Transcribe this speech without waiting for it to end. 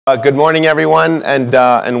Good morning, everyone,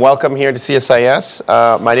 and welcome here to CSIS.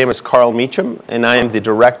 My name is Carl Meacham, and I am the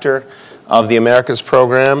director of the Americas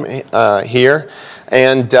program here.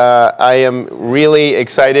 And I am really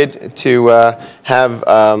excited to have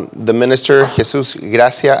the Minister, Jesus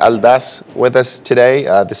Gracia Aldaz, with us today,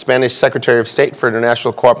 the Spanish Secretary of State for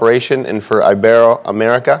International Cooperation and for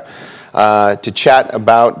Ibero-America, to chat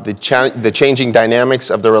about the changing dynamics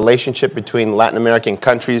of the relationship between Latin American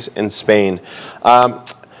countries and Spain.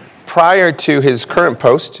 Prior to his current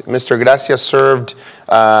post, Mr. Gracia served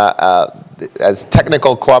as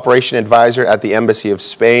technical cooperation advisor at the Embassy of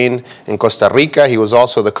Spain in Costa Rica. He was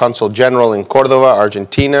also the Consul General in Cordoba,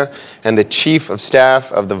 Argentina, and the Chief of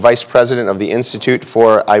Staff of the Vice President of the Institute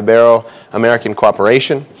for Ibero-American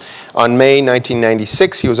Cooperation. On May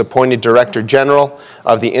 1996, he was appointed Director General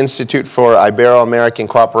of the Institute for Ibero-American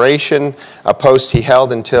Cooperation, a post he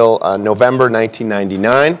held until November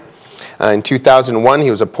 1999. In 2001,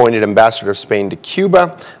 he was appointed Ambassador of Spain to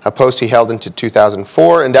Cuba, a post he held until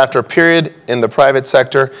 2004. And after a period in the private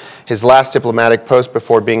sector, his last diplomatic post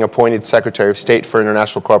before being appointed Secretary of State for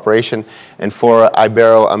International Cooperation and for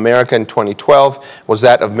Ibero-America in 2012 was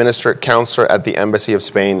that of Minister Counselor at the Embassy of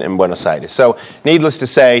Spain in Buenos Aires. So, needless to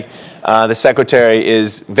say, the Secretary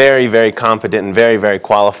is very, very competent and very, very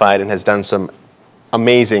qualified and has done some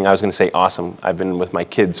amazing, I was going to say awesome, I've been with my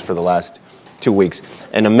kids for the last 2 weeks,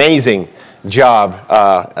 an amazing job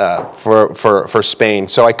for Spain.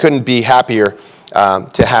 So I couldn't be happier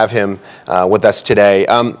to have him with us today.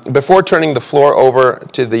 Before turning the floor over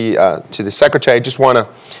to the Secretary, I just want to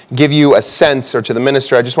give you a sense, or to the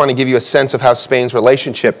Minister, I just want to give you a sense of how Spain's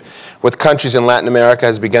relationship with countries in Latin America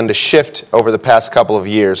has begun to shift over the past couple of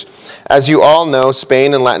years. As you all know,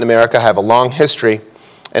 Spain and Latin America have a long history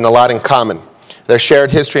and a lot in common. Their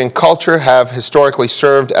shared history and culture have historically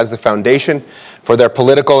served as the foundation for their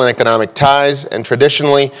political and economic ties, and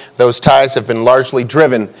traditionally, those ties have been largely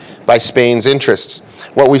driven by Spain's interests.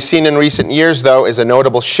 What we've seen in recent years, though, is a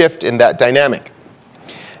notable shift in that dynamic.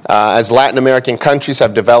 As Latin American countries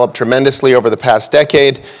have developed tremendously over the past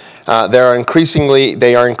decade, they are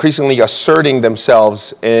increasingly asserting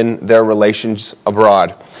themselves in their relations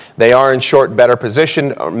abroad. They are, in short, better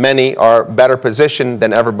positioned, or many are better positioned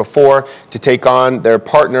than ever before to take on their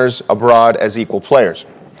partners abroad as equal players.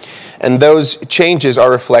 And those changes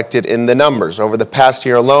are reflected in the numbers. Over the past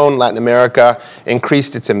year alone, Latin America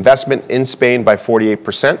increased its investment in Spain by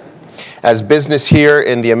 48%. As business here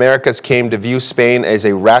in the Americas came to view Spain as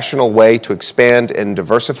a rational way to expand and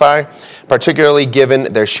diversify, particularly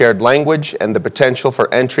given their shared language and the potential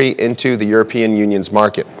for entry into the European Union's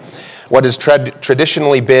market. What has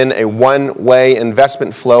traditionally been a one-way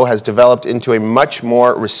investment flow has developed into a much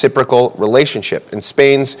more reciprocal relationship. And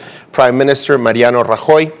Spain's Prime Minister Mariano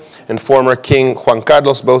Rajoy and former King Juan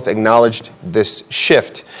Carlos both acknowledged this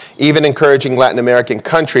shift, even encouraging Latin American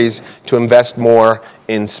countries to invest more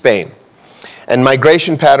in Spain. And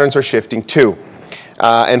migration patterns are shifting too.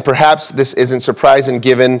 And perhaps this isn't surprising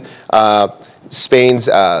given Spain's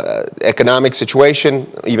economic situation,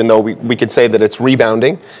 even though we could say that it's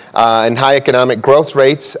rebounding, and high economic growth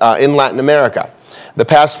rates in Latin America. The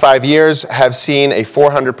past 5 years have seen a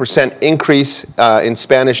 400% increase in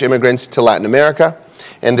Spanish immigrants to Latin America.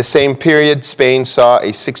 In the same period, Spain saw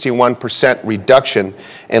a 61% reduction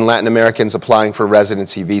in Latin Americans applying for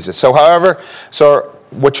residency visas. So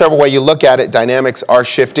whichever way you look at it, dynamics are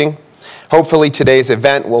shifting. Hopefully today's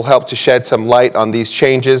event will help to shed some light on these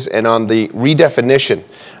changes and on the redefinition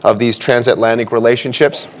of these transatlantic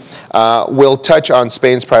relationships. We'll touch on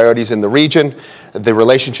Spain's priorities in the region, the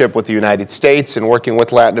relationship with the United States and working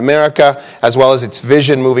with Latin America, as well as its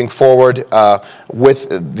vision moving forward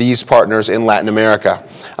with these partners in Latin America.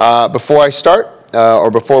 Before we start,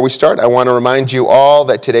 I want to remind you all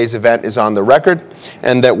that today's event is on the record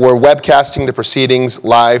and that we're webcasting the proceedings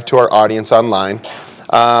live to our audience online.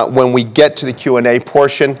 When we get to the Q&A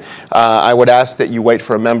portion, I would ask that you wait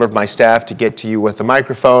for a member of my staff to get to you with the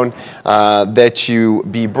microphone, that you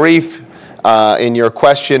be brief in your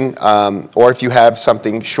question, or if you have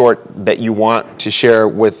something short that you want to share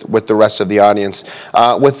with the rest of the audience.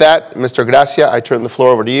 With that, Mr. Gracia, I turn the floor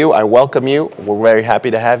over to you. I welcome you. We're very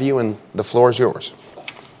happy to have you, and the floor is yours.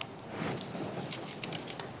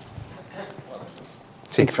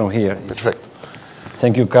 Take from here. Perfect.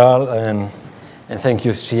 Thank you, Carl, and thank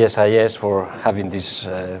you, CSIS, for having this,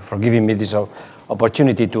 for giving me this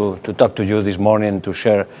opportunity to talk to you this morning, to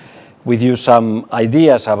share with you some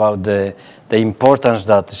ideas about the importance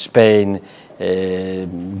that Spain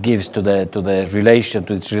gives to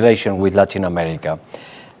its relation with Latin America.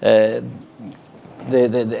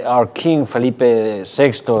 Our King Felipe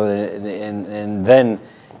VI and then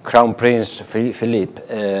Crown Prince Philip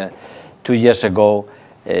 2 years ago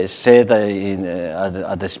said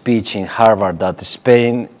at a speech in Harvard that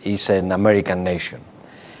Spain is an American nation.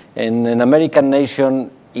 And an American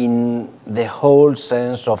nation in the whole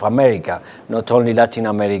sense of America, not only Latin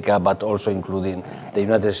America, but also including the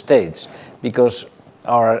United States, because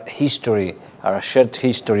our history, our shared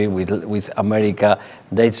history with America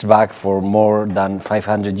dates back for more than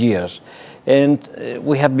 500 years. And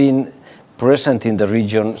we have been present in the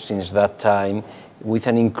region since that time with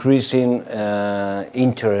an increasing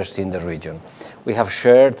interest in the region. We have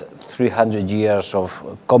shared 300 years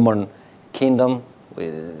of common kingdom.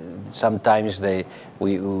 Sometimes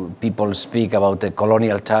people speak about the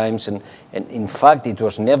colonial times, and in fact it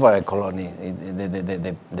was never a colony.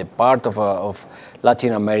 The part of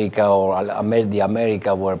Latin America or the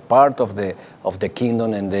America were part of the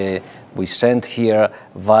kingdom, and we sent here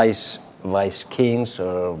vice kings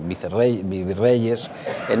or virreyes,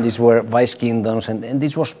 and these were vice kingdoms, and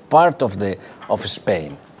this was part of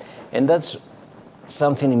Spain. And that's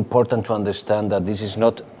something important to understand, that this is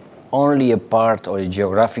not only a part or a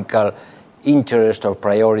geographical interest or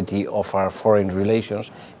priority of our foreign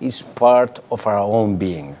relations, it's part of our own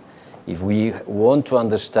being. If we want to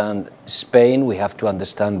understand Spain, we have to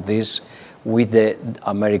understand this with the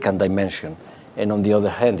American dimension. And on the other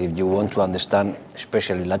hand, if you want to understand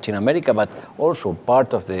especially Latin America, but also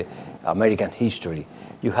part of the American history,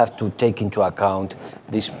 you have to take into account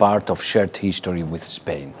this part of shared history with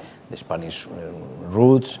Spain. The Spanish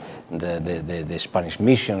roots, the Spanish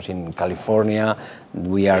missions in California.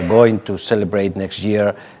 We are going to celebrate next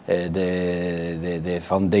year the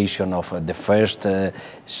foundation of the first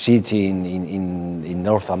city in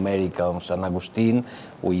North America, on San Agustin.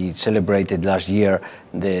 We celebrated last year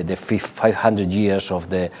the 500 years of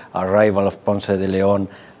the arrival of Ponce de Leon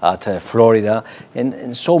at Florida,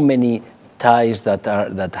 and so many ties that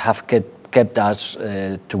have kept us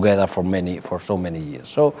together for so many years.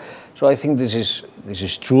 So I think this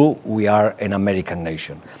is true. We are an American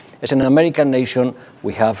nation. As an American nation,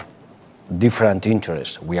 we have different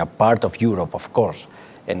interests. We are part of Europe, of course,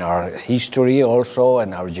 and our history also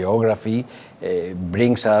and our geography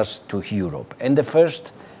brings us to Europe. And the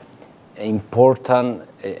first important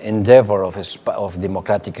endeavor of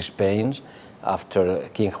democratic Spain, after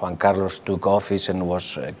King Juan Carlos took office and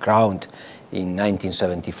was crowned in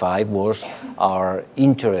 1975, was our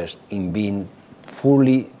interest in being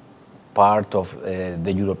fully part of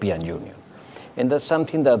the European Union. And that's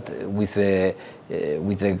something that with the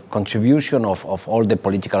contribution of all the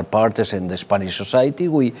political parties in the Spanish society,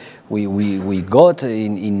 we got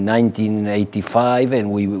in 1985,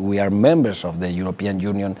 and we are members of the European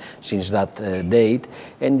Union since that date.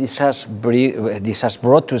 And this has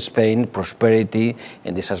brought to Spain prosperity,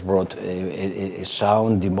 and this has brought a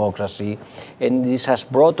sound democracy, and this has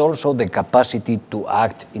brought also the capacity to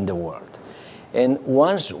act in the world. And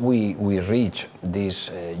once we reach this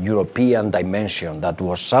European dimension, that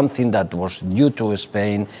was something that was due to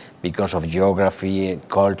Spain because of geography,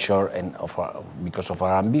 culture, and because of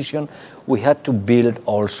our ambition, we had to build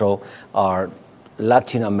also our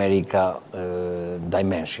Latin America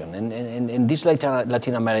dimension. And this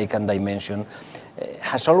Latin American dimension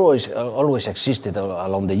has always existed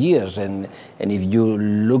along the years. And if you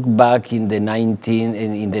look back in the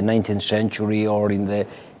 19th century or in the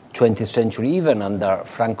 20th century, even under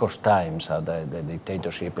Franco's times, the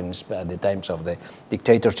dictatorship at the times of the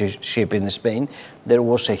dictatorship in Spain, there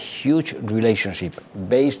was a huge relationship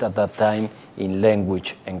based at that time in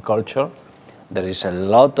language and culture. There is a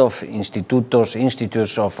lot of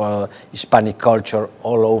institutes of Hispanic culture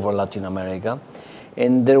all over Latin America,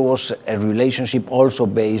 and there was a relationship also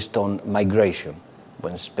based on migration.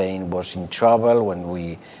 When Spain was in trouble, when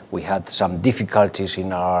we had some difficulties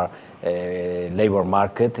in our labor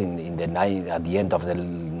market at the end of the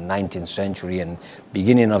 19th century and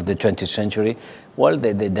beginning of the 20th century, well,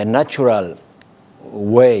 the natural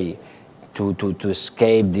way to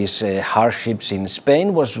escape these hardships in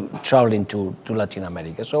Spain was traveling to Latin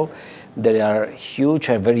America. So there are huge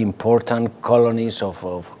and very important colonies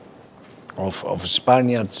of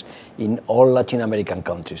Spaniards in all Latin American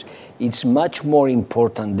countries. It's much more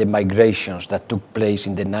important the migrations that took place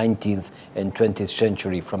in the 19th and 20th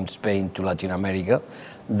century from Spain to Latin America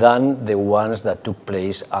than the ones that took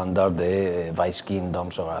place under the vice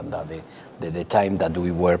kingdoms or under the time that we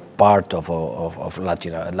were part of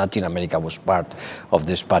Latin America was part of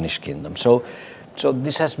the Spanish kingdom. So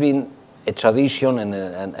this has been a tradition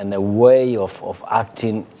and a way of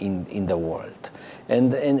acting in the world.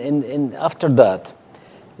 And after that,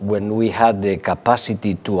 when we had the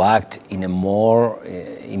capacity to act in a more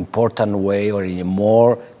important way or in a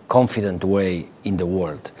more confident way in the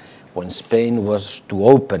world. When Spain was to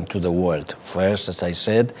open to the world, first, as I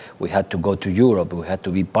said, we had to go to Europe, we had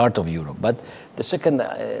to be part of Europe. But the second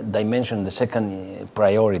dimension, the second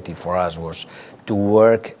priority for us was to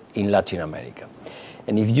work in Latin America.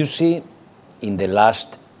 And if you see, in the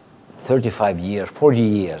last 35 years, 40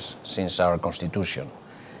 years since our constitution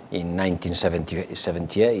in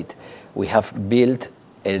 1978, we have built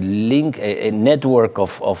a link, a network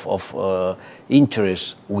of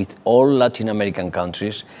interests with all Latin American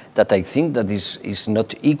countries that I think that is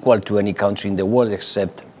not equal to any country in the world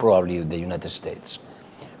except probably the United States.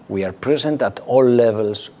 We are present at all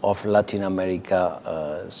levels of Latin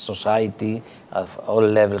America society, of all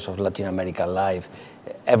levels of Latin America life,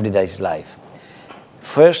 everyday life.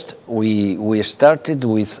 First, we started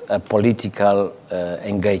with a political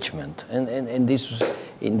engagement, and in this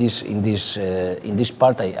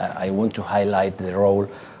part, I want to highlight the role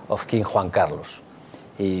of King Juan Carlos.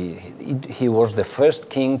 He was the first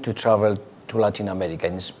king to travel to Latin America,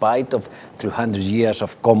 in spite of 300 years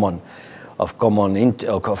of common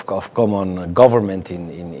government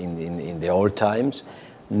in the old times.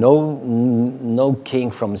 No king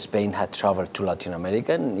from Spain had traveled to Latin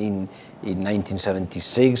America. In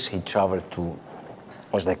 1976, he traveled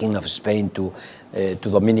was the king of Spain to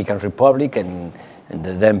Dominican Republic, and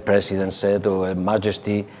the then president said, "Oh,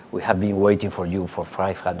 Majesty, we have been waiting for you for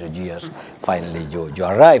 500 years. Finally, you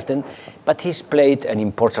arrived." But he's played an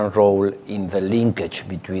important role in the linkage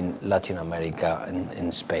between Latin America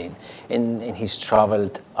and Spain. And he's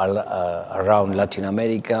traveled around Latin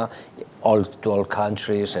America, to all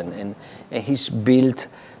countries, and he's built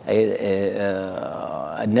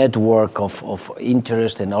a network of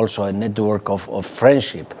interest and also a network of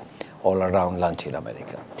friendship all around Latin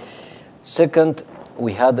America. Second,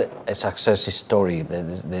 we had a success story,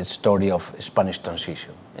 the story of Spanish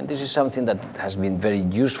transition. And this is something that has been very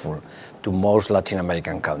useful to most Latin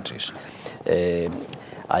American countries.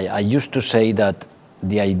 I used to say that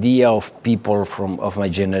the idea of people of my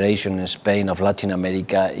generation in Spain, of Latin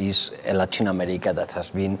America, is a Latin America that has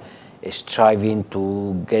been striving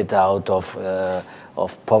to get out of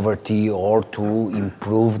poverty or to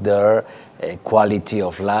improve their quality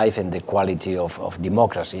of life and the quality of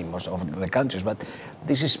democracy in most of the countries. But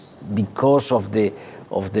this is because of the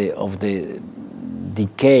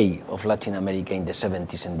decay of Latin America in the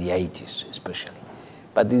 70s and the 80s, especially.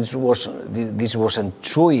 But this wasn't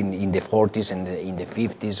true in the 40s and in the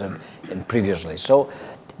 50s and previously.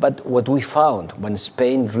 But what we found when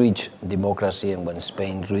Spain reached democracy and when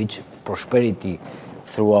Spain reached prosperity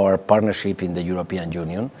through our partnership in the European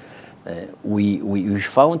Union, we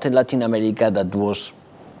found in Latin America that was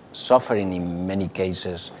suffering in many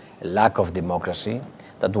cases a lack of democracy,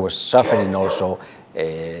 that was suffering also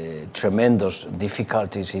tremendous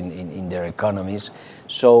difficulties in their economies.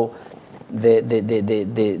 So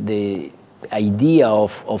the idea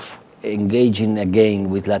of engaging again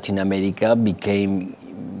with Latin America became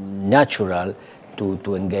natural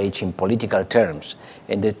to engage in political terms.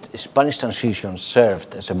 And the Spanish transition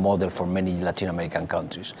served as a model for many Latin American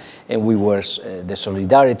countries. And we were the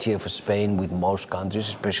solidarity of Spain with most countries,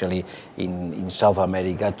 especially in South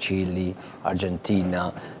America, Chile,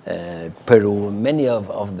 Argentina, Peru, many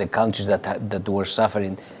of the countries that were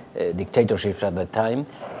suffering dictatorships at the time.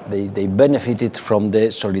 They benefited from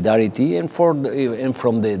the solidarity and from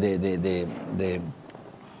the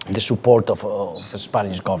support of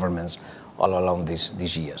Spanish governments all along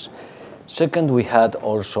these years. Second, we had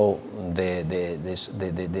also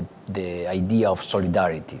the idea of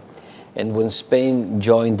solidarity. And when Spain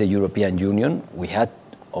joined the European Union, we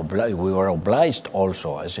were obliged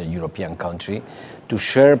also as a European country to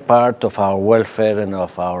share part of our welfare and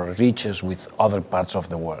of our riches with other parts of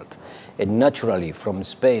the world. And naturally, from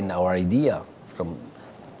Spain, our idea, from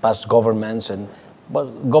past governments and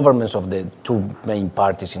governments of the two main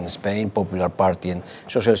parties in Spain, Popular Party and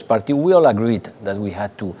Socialist Party, we all agreed that we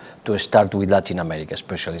had to start with Latin America,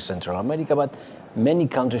 especially Central America, but many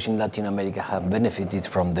countries in Latin America have benefited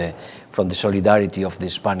from the solidarity of the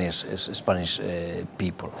Spanish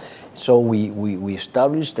people. So we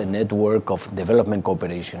established a network of development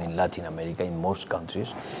cooperation in Latin America in most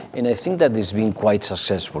countries, and I think that it's been quite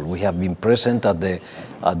successful. We have been present at the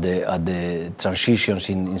transitions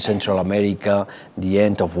in Central America, the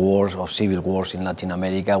end of wars, of civil wars in Latin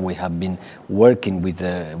America. We have been working with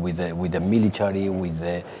the military, with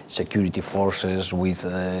the security forces, with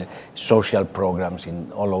social programs, programs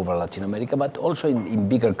all over Latin America, but also in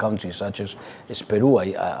bigger countries such as Peru.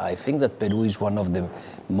 I think that Peru is one of the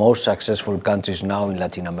most successful countries now in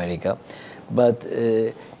Latin America. But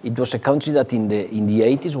it was a country that in the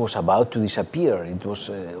 80s was about to disappear. It was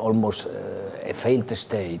almost a failed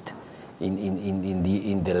state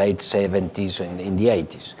in the late 70s and in the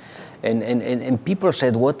 80s. And people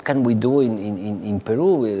said, what can we do in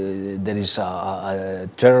Peru? There is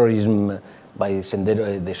terrorism by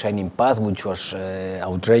Sendero, the Shining Path, which was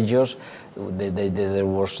outrageous. There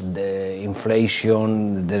was the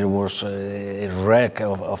inflation, there was a wreck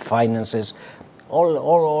of finances.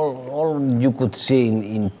 All you could see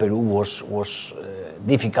in Peru was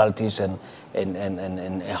difficulties and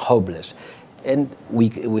hopeless. And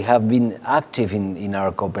we have been active in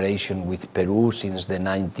our cooperation with Peru since the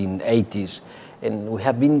 1980s, and we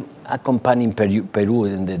have been accompanying Peru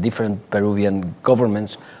and the different Peruvian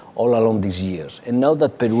governments all along these years. And now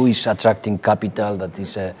that Peru is attracting capital, that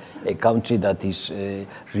is a country that is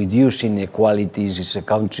reducing inequalities, is a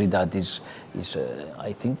country that is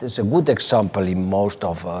I think it's a good example in most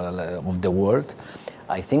of the world.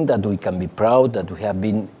 I think that we can be proud that we have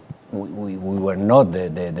been. We were not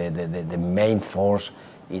the main force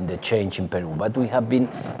in the change in Peru, but we have been,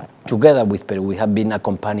 together with Peru, we have been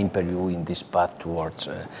accompanying Peru in this path towards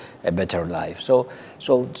a better life. So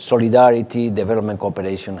solidarity, development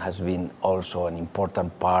cooperation has been also an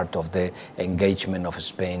important part of the engagement of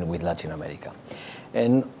Spain with Latin America.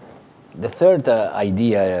 And the third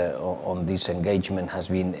idea on this engagement has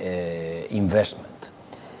been investment.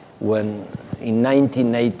 When in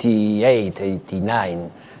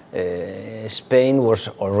 1988-89, Spain was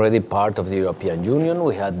already part of the European Union.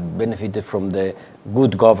 We had benefited from the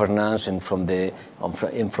good governance and from the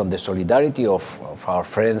solidarity of our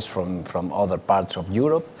friends from other parts of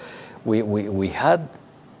Europe. We had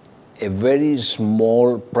a very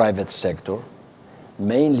small private sector,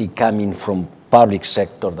 mainly coming from public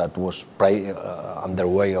sector that was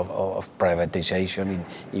underway of privatization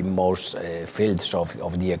in most fields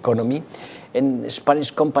of the economy. And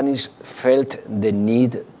Spanish companies felt the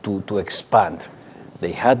need to expand.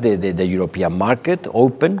 They had the European market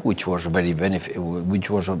open, which was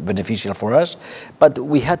beneficial for us, but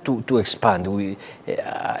we had to expand.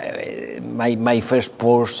 My first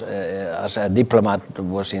post as a diplomat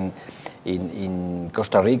was in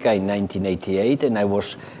Costa Rica in 1988, and I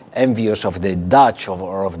was envious of the Dutch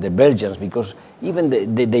or of the Belgians, because even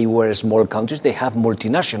they were small countries, they have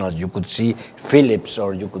multinationals. You could see Philips,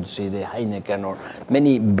 or you could see the Heineken, or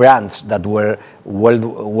many brands that were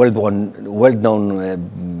well-known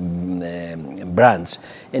brands,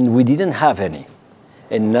 and we didn't have any.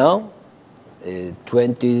 And now,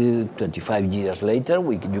 20, 25 years later,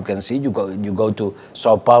 you can see, you go to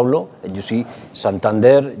Sao Paulo and you see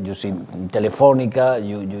Santander, you see Telefónica,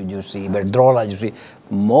 you see Iberdrola, you see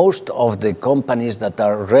most of the companies that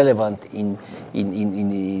are relevant in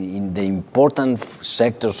the important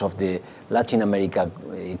sectors of the Latin America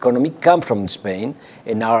economy come from Spain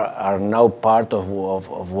and are now part of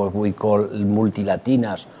what we call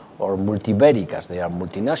multilatinas or multibericas. They are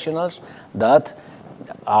multinationals that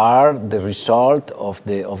are the result of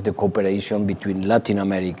the cooperation between Latin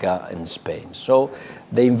America and Spain. So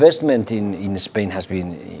the investment in Spain has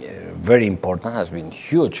been very important, has been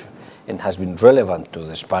huge, and has been relevant to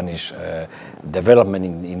the Spanish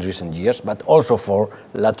development in recent years, but also for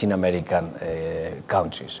Latin American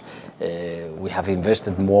countries. We have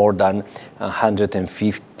invested more than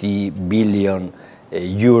 150 billion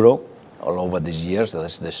euro all over these years.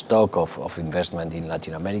 That's the stock of investment in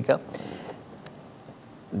Latin America.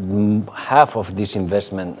 Half of this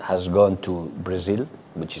investment has gone to Brazil,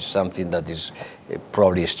 which is something that is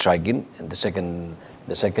probably striking, and the second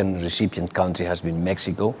recipient country has been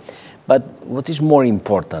Mexico. But what is more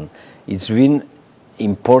important, it's been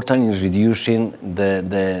important in reducing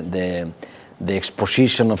the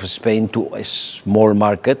exposition of Spain to a small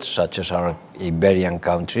market, such as our Iberian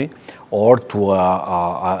country, or to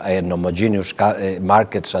an homogeneous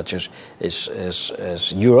market such as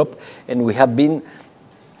Europe, and we have been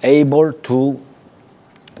able to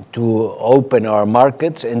open our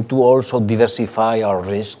markets and to also diversify our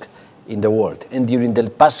risk in the world. And during the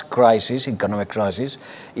past crisis, economic crisis,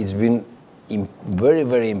 it's been very,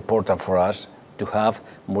 very important for us to have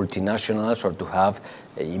multinationals or to have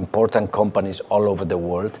important companies all over the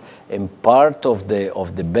world. And part of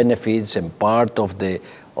the benefits and part of the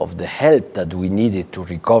help that we needed to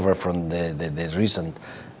recover from the recent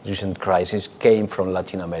crisis came from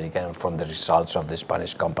Latin America and from the results of the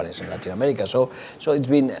Spanish companies in Latin America. So it's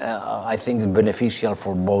been, I think, beneficial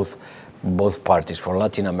for both both parties, for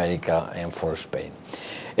Latin America and for Spain.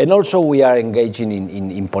 And also we are engaging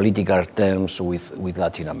in political terms with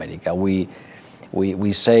Latin America. We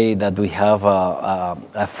say that we have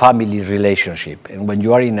a family relationship, and when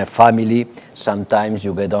you are in a family, sometimes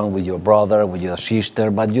you get on with your brother, with your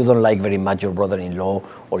sister, but you don't like very much your brother-in-law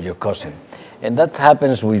or your cousin. And that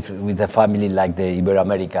happens with a family like the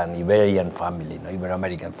Iberian family,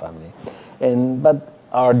 Ibero-American family. But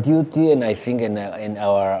our duty, and I think and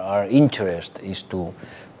our interest, is to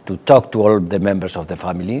talk to all the members of the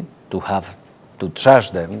family, to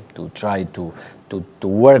trust them, to try to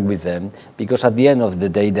work with them, because at the end of the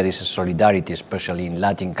day there is a solidarity, especially in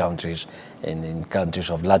Latin countries and in countries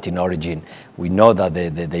of Latin origin. We know that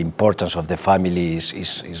the importance of the family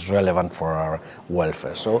is relevant for our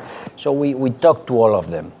welfare. So we talk to all of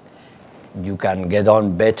them. You can get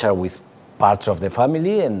on better with parts of the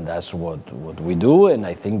family, and that's what we do, and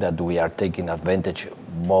I think that we are taking advantage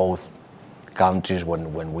both countries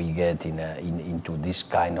when we get into this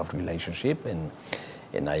kind of relationship, and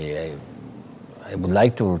I would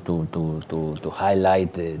like to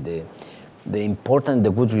highlight the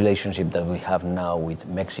good relationship that we have now with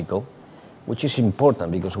Mexico, which is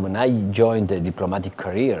important because when I joined the diplomatic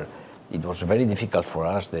career, it was very difficult for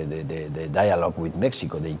us, the dialogue with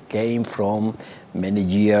Mexico. They came from many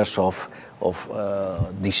years of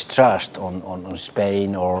distrust on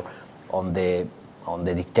Spain or on the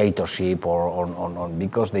dictatorship or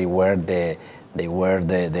because they were the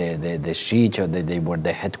siege, or they were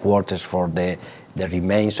the headquarters for the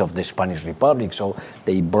remains of the Spanish Republic. So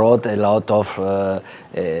they brought a lot of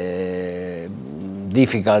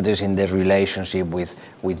difficulties in the relationship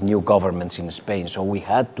with new governments in Spain. So we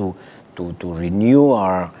had to renew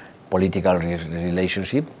our political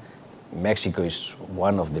relationship. Mexico is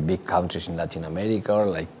one of the big countries in Latin America,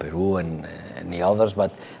 like Peru and the others,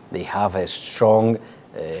 but they have a strong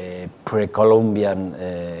pre-Columbian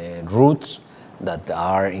roots that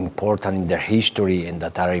are important in their history and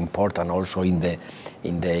that are important also in the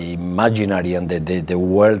imaginary and the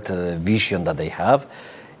world vision that they have.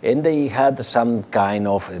 And they had some kind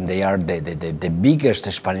of, and they are the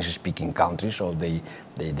biggest Spanish-speaking country, so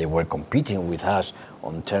they were competing with us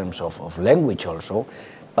on terms of language also.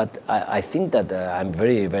 But I think that I'm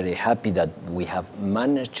very, very happy that we have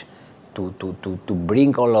managed to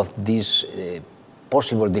bring all of these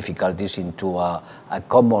possible difficulties into a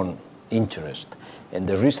common interest. And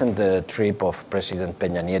the recent trip of President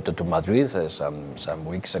Peña Nieto to Madrid some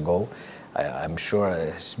weeks ago, I'm sure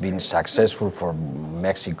has been successful for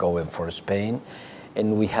Mexico and for Spain.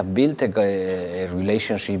 And we have built a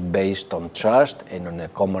relationship based on trust and on a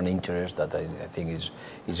common interest that I think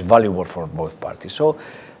is valuable for both parties. So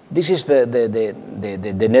this is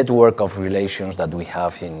the network of relations that we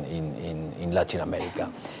have in Latin America.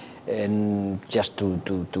 And just to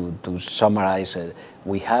summarize,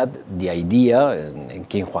 we had the idea, and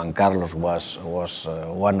King Juan Carlos was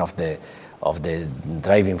one of the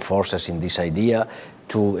driving forces in this idea,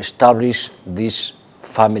 to establish this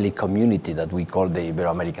family community that we call the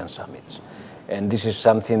Ibero-American Summits. And this is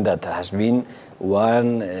something that has been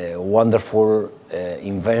one wonderful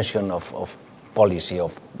invention of policy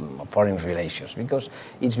of foreign relations, because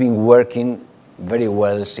it's been working very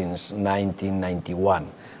well since 1991.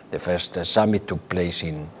 The first summit took place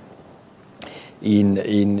in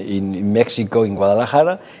Mexico, in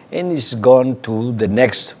Guadalajara, and it's gone to the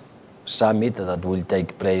next summit that will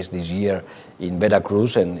take place this year in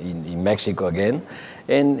Veracruz and in Mexico again.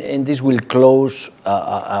 And this will close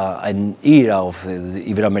an era of the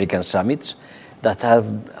Ibero-American summits that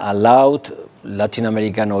have allowed Latin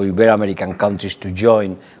American or Ibero-American countries to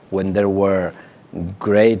join when there were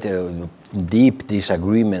great, deep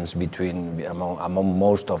disagreements among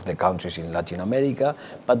most of the countries in Latin America,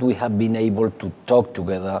 but we have been able to talk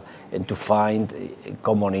together and to find a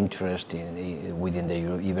common interest within the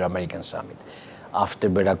Ibero-American Summit. After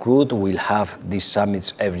Veracruz, we'll have these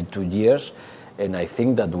summits every 2 years, and I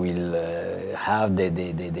think that we'll have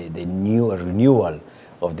the new renewal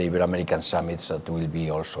of the Ibero-American summits that will be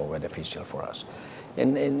also beneficial for us.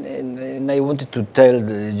 And I wanted to tell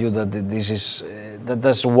you that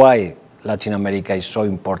that's why Latin America is so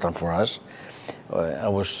important for us. I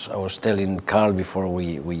was telling Carl before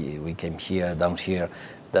we came down here,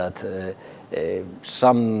 that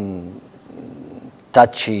some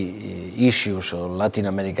touchy issues or Latin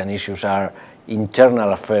American issues are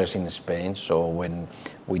internal affairs in Spain. So when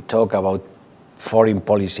we talk about foreign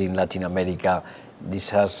policy in Latin America,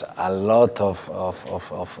 this has a lot of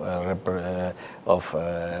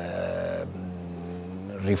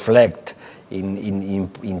reflect in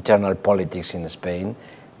internal politics in Spain.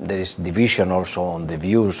 there is division also on the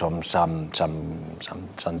views on some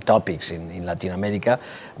topics in Latin America,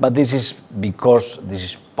 but this is because this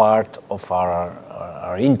is part of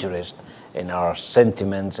our interest and our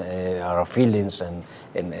sentiments, our feelings, and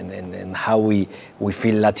how we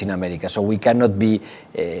feel Latin America. So we cannot be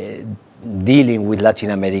dealing with Latin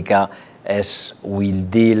America as we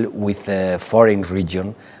deal with a foreign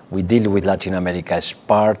region. We deal with Latin America as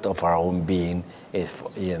part of our own being,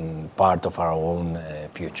 in part of our own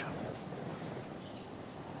future.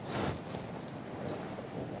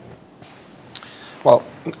 Well,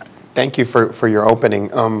 thank you for your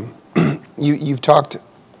opening. You've talked,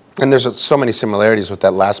 and there's so many similarities with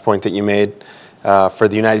that last point that you made. For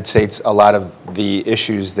the United States, a lot of the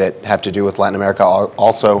issues that have to do with Latin America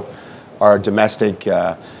also are domestic,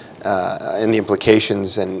 and the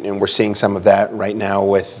implications, and we're seeing some of that right now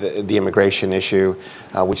with the immigration issue.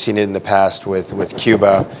 We've seen it in the past with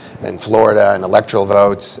Cuba and Florida and electoral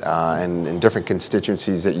votes and different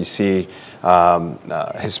constituencies that you see,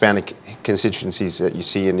 Hispanic constituencies that you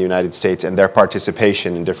see in the United States and their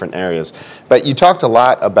participation in different areas. But you talked a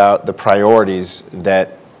lot about the priorities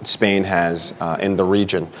that Spain has in the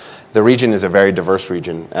region. The region is a very diverse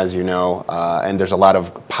region, as you know, and there's a lot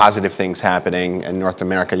of positive things happening. In North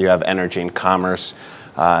America, you have energy and commerce.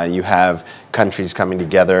 You have countries coming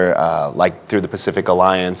together, like through the Pacific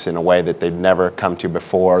Alliance, in a way that they've never come to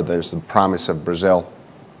before. There's the promise of Brazil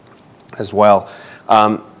as well.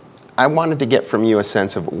 I wanted to get from you a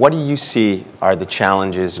sense of what do you see are the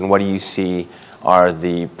challenges and what do you see are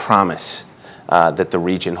the promise that the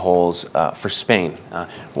region holds for Spain.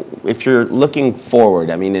 If you're looking forward,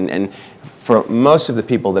 I mean, and for most of the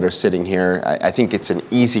people that are sitting here, I think it's an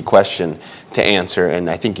easy question to answer, and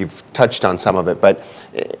I think you've touched on some of it, but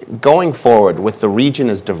going forward with the region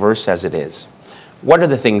as diverse as it is, what are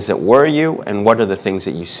the things that worry you, and what are the things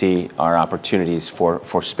that you see are opportunities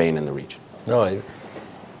for Spain in the region? No,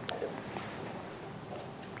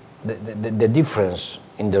 the difference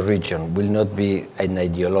in the region will not be an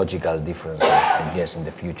ideological difference, I guess, in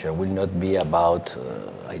the future. Will not be about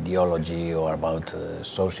ideology or about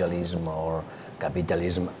socialism or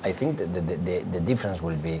capitalism. I think that the difference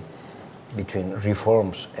will be between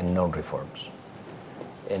reforms and non-reforms.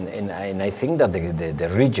 And I think that the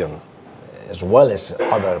region, as well as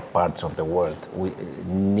other parts of the world,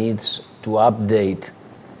 needs to update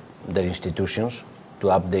their institutions, to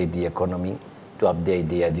update the economy, to update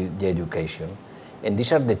the education. And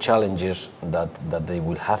these are the challenges that they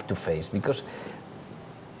will have to face, because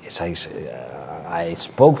as I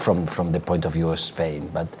spoke from the point of view of Spain,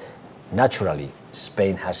 but naturally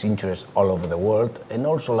Spain has interests all over the world, and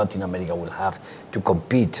also Latin America will have to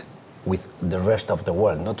compete with the rest of the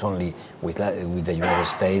world, not only with the United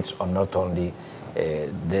States, or not only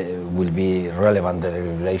will be relevant the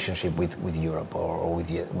relationship with Europe or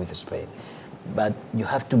with Spain. But you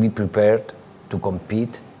have to be prepared to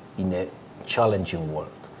compete in a challenging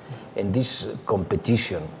world. And this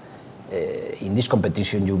competition, in this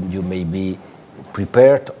competition you may be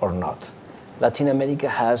prepared or not. Latin America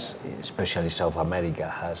has, especially South America,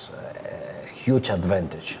 has a huge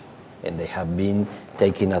advantage, and they have been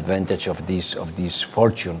taking advantage of this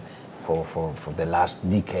fortune for the last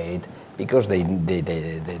decade, because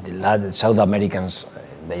the South Americans,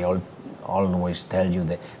 they always tell you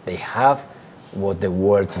that they have what the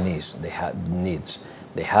world needs.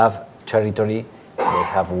 They have territory, they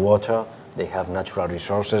have water, they have natural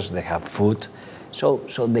resources, they have food. So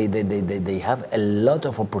they have a lot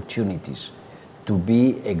of opportunities to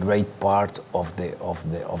be a great part of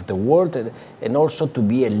the world, and also to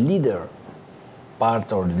be a leader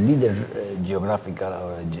part or leader geographical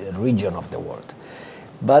or region of the world.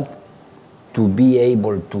 But to be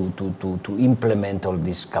able to implement all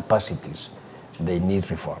these capacities, they need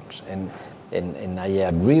reforms. And I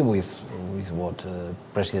agree with what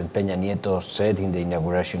President Peña Nieto said in the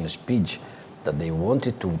inauguration speech, that they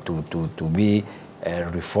wanted to be a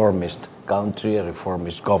reformist country, a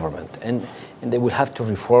reformist government. And they will have to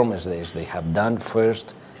reform as they have done.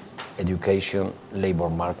 First, education, labor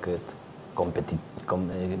market,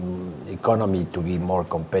 economy to be more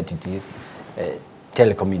competitive,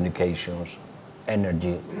 telecommunications,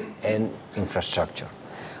 energy, and infrastructure.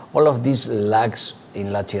 All of this lacks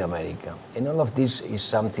in Latin America, and all of this is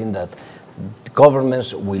something that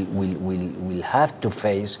governments will have to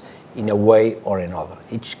face in a way or another.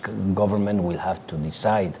 Each government will have to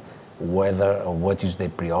decide whether or what is the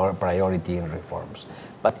priority in reforms.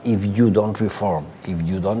 But if you don't reform, if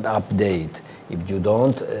you don't update, if you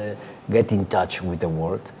don't get in touch with the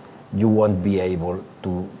world, you won't be able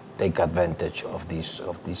to take advantage of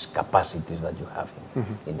these capacities that you have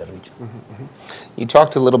in the region. You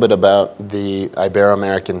talked a little bit about the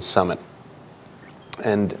Ibero-American Summit,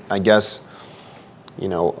 and I guess, you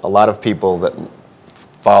know, a lot of people that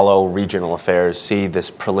follow regional affairs see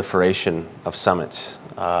this proliferation of summits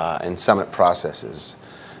and summit processes,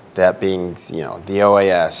 that being, you know, the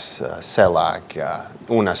OAS, CELAC,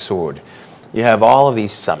 UNASUR. You have all of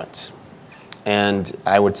these summits, and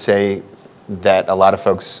I would say that a lot of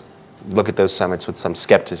folks look at those summits with some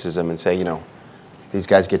skepticism and say, you know, these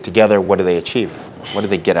guys get together, what do they achieve? What do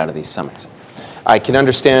they get out of these summits? I can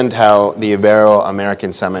understand how the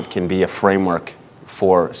Ibero-American Summit can be a framework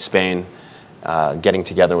for Spain getting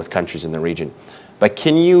together with countries in the region. But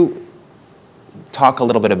can you talk a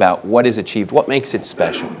little bit about what is achieved? What makes it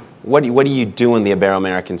special? What do you do in the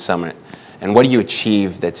Ibero-American Summit? And what do you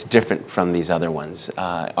achieve that's different from these other ones?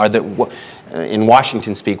 In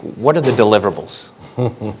Washington speak, what are the deliverables?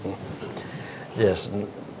 Yes.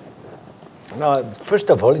 No, first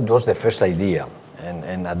of all, it was the first idea.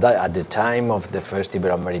 And at the time of the first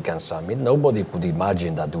Ibero-American Summit, nobody could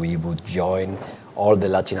imagine that we would join all the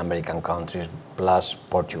Latin American countries, plus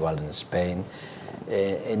Portugal and Spain,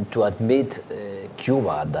 and to admit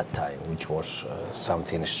Cuba at that time, which was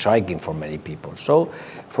something striking for many people. So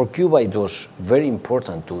for Cuba, it was very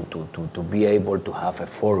important to be able to have a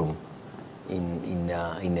forum in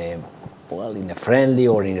a friendly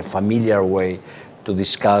or in a familiar way to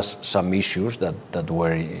discuss some issues that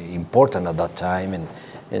were important at that time.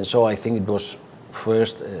 And so I think it was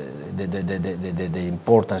first, the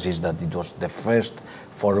importance is that it was the first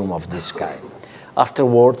forum of this kind.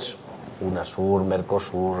 Afterwards, UNASUR,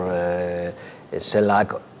 Mercosur,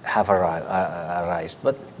 CELAC have arisen,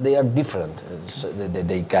 but they are different.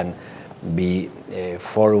 They can be a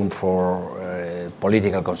forum for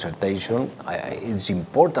political consultation. It's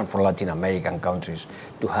important for Latin American countries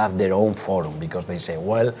to have their own forum, because they say,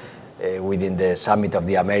 well, within the Summit of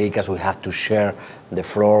the Americas, we have to share the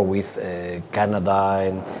floor with Canada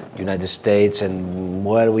and the United States, and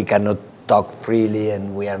well, we cannot talk freely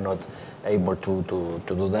and we are not able to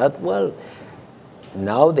do that. Well,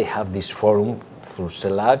 now they have this forum through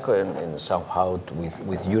CELAC and somehow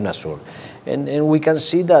with UNASUR. And we can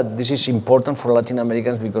see that this is important for Latin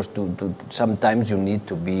Americans, because sometimes you need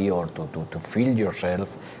to be, or to feel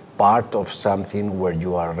yourself part of something where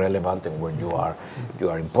you are relevant and where you are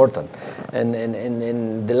important. And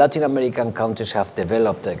the Latin American countries have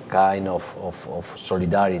developed a kind of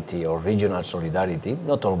solidarity, or regional solidarity,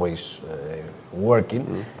 not always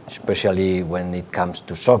working, especially when it comes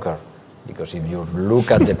to soccer. Because if you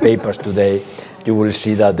look at the papers today, you will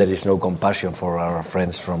see that there is no compassion for our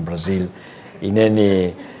friends from Brazil in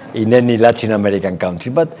any Latin American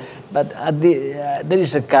country. But there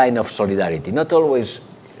is a kind of solidarity. Not always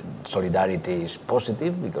solidarity is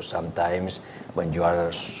positive, because sometimes when you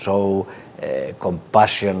are so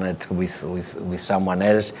compassionate with someone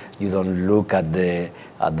else, you don't look at the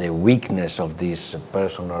weakness of this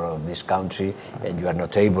person or of this country, and you are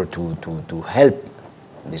not able to help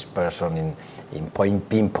this person in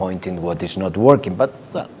pinpointing what is not working. But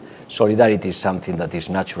well, solidarity is something that is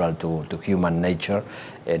natural to human nature,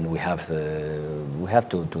 and we have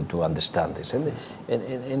to understand this. And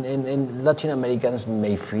Latin Americans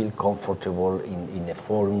may feel comfortable in a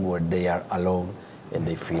forum where they are alone, and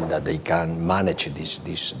they feel that they can manage this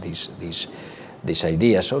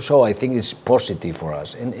idea. So I think it's positive for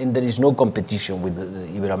us. And there is no competition with the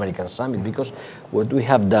Ibero-American Summit, because what we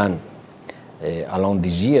have done along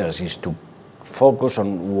these years is to focus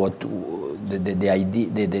on what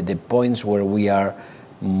the points where we are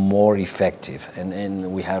more effective,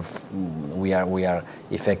 and we are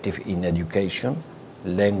effective in education,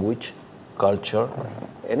 language, culture,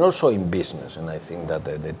 and also in business. And I think that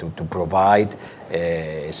to provide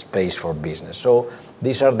space for business. So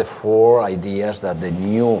these are the four ideas that the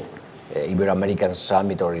new Ibero-American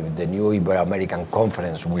Summit, or the new Ibero-American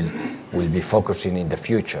Conference, will be focusing in the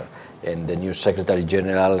future. And the new Secretary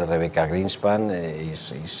General, Rebecca Greenspan,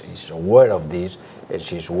 is aware of this, and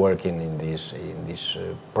she's working in these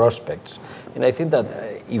prospects. And I think that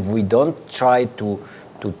if we don't try to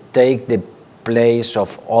take the place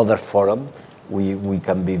of other forum, we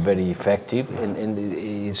can be very effective. And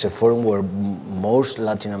it's a forum where most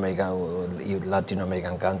Latin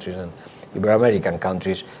American countries and Ibero-American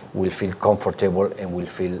countries will feel comfortable and will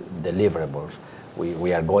feel deliverables.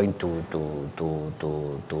 We are going to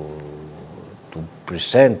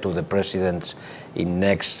present to the presidents in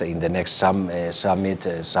the next summit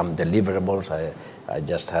some deliverables. I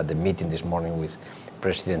just had a meeting this morning with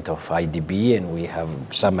president of IDB, and we have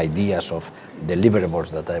some ideas of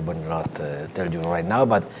deliverables that I will not tell you right now.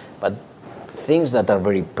 But things that are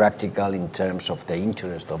very practical in terms of the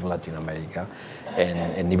interest of Latin America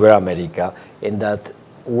and Ibero-America, and that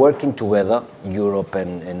working together, Europe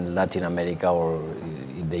and Latin America, or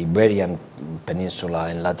the Iberian Peninsula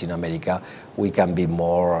and Latin America, we can be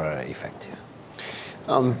more effective.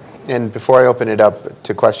 And before I open it up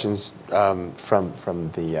to questions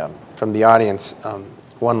from the audience,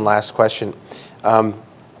 one last question.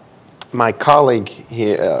 My colleague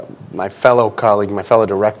here, my fellow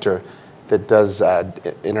director that does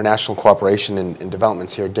international cooperation and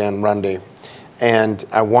developments here, Dan Runde, and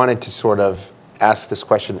I wanted to sort of ask this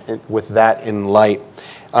question with that in light.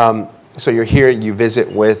 So you're here, you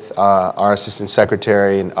visit with our Assistant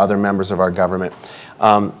Secretary and other members of our government.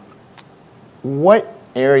 What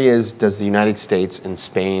areas does the United States and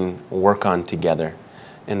Spain work on together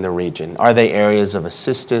in the region? Are they areas of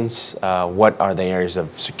assistance? What are the areas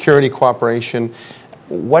of security cooperation?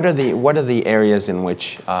 What are the areas in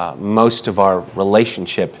which most of our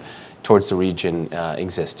relationship towards the region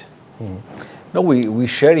exist? No, we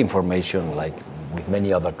share information like with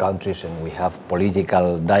many other countries, and we have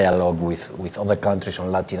political dialogue with other countries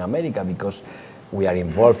on Latin America, because we are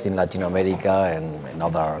involved in Latin America, and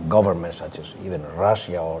other governments such as even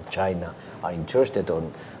Russia or China are interested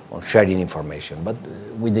on sharing information. But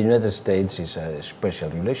with the United States is a special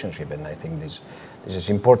relationship, and I think this is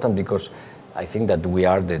important because I think that we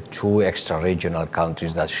are the two extra-regional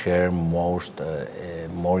countries that share more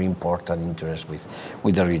important interests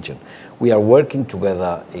with the region. We are working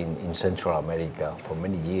together in Central America for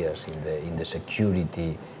many years in the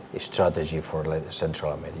security strategy for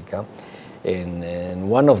Central America. And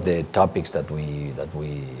one of the topics that we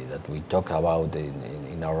talked about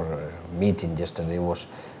in our meeting yesterday was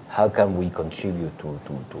how can we contribute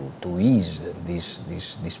to ease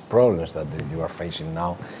these problems that you are facing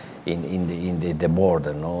now in the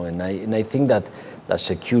border, no? And I think that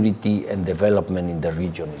security and development in the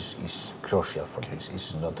region is crucial for this.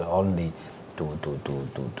 It's not only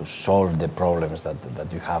to solve the problems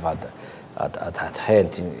that you have at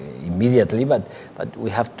hand immediately, but we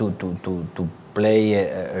have to play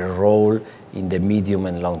a role in the medium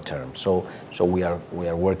and long term. So we are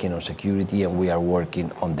working on security, and we are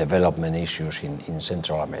working on development issues in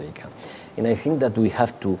Central America. And I think that we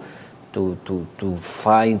have to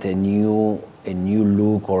find a new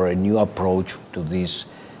look or a new approach to these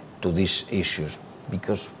issues,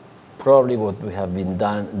 because probably what we have been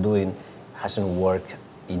doing hasn't worked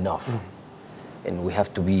enough. And we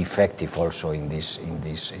have to be effective also in this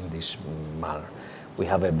manner. We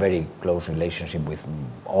have a very close relationship with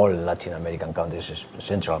all Latin American countries,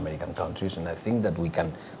 Central American countries, and I think that we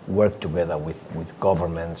can work together with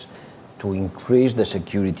governments to increase the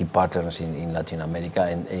security patterns in Latin America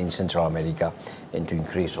and in Central America, and to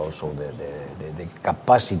increase also the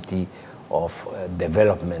capacity of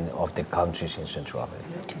development of the countries in Central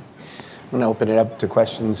America. Okay. I'm going to open it up to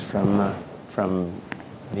questions from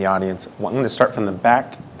the audience. Well, I'm going to start from the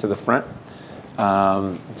back to the front.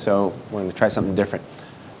 So we're going to try something different.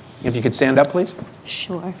 If you could stand up, please.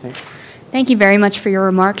 Sure. Thank you very much for your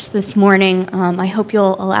remarks this morning. I hope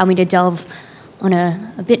you'll allow me to delve on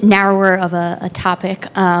a bit narrower of a topic.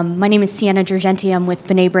 My name is Sienna Gergenti. I'm with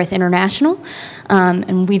B'nai B'rith International,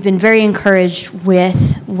 and we've been very encouraged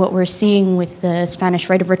with what we're seeing with the Spanish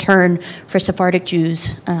right of return for Sephardic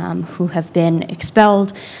Jews who have been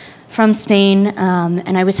expelled from Spain,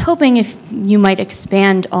 and I was hoping if you might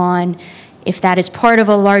expand on if that is part of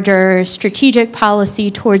a larger strategic policy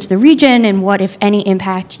towards the region, and what, if any,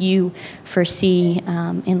 impact you foresee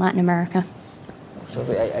in Latin America.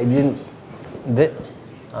 Sorry, I didn't...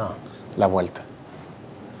 La vuelta.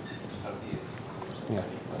 Yeah.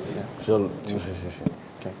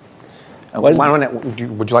 Okay.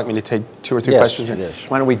 Would you like me to take two or three questions? Yes.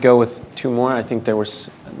 Why don't we go with two more? I think there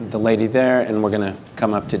was the lady there, and we're going to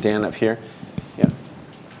come up to Dan up here. Yeah.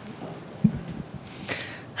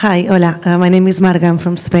 Hi, hola. My name is Marga. I'm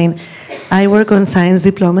from Spain. I work on science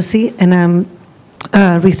diplomacy, and I'm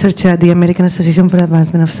a researcher at the American Association for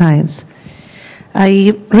Advancement of Science.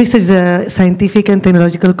 I research the scientific and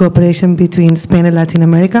technological cooperation between Spain and Latin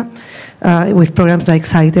America with programs like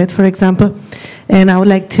SciTech, for example. And I would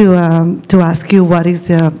like to ask you what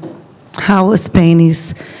is how Spain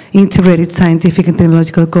is integrated scientific and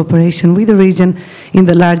technological cooperation with the region in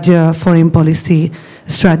the larger foreign policy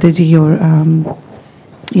strategy, or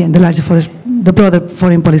the broader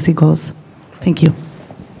foreign policy goals. Thank you.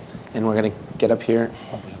 And we're going to get up here.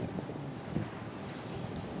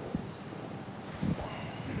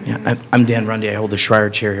 Yeah, I'm Dan Runde. I hold the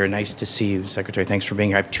Schreier chair here. Nice to see you, Secretary. Thanks for being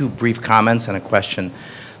here. I have two brief comments and a question.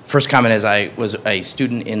 First comment is I was a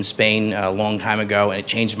student in Spain a long time ago, and it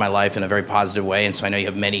changed my life in a very positive way. And so I know you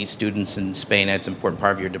have many students in Spain, and it's an important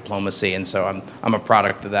part of your diplomacy. And so I'm a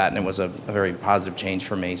product of that, and it was a very positive change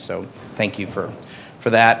for me. So thank you for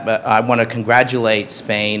that. But I want to congratulate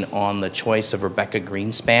Spain on the choice of Rebecca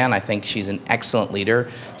Greenspan. I think she's an excellent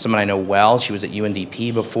leader, someone I know well. She was at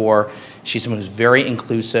UNDP before. She's someone who's very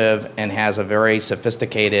inclusive and has a very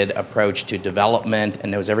sophisticated approach to development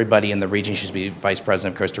and knows everybody in the region. She's be vice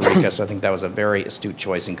president of Costa Rica, so I think that was a very astute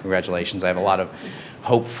choice, and congratulations. I have a lot of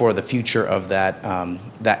hope for the future of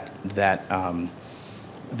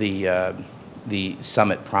the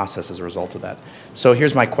summit process as a result of that. So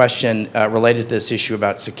here's my question related to this issue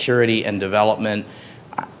about security and development.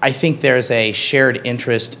 I think there's a shared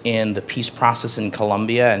interest in the peace process in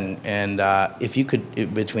Colombia, and if you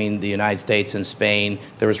could, between the United States and Spain,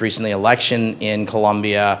 there was recently an election in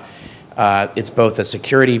Colombia. It's both a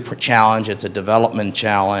security challenge, it's a development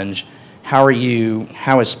challenge. How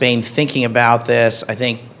is Spain thinking about this? I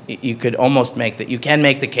think you could almost you can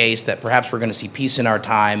make the case that perhaps we're going to see peace in our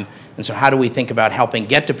time, and so how do we think about helping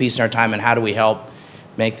get to peace in our time, and how do we help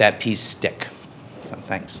make that peace stick? So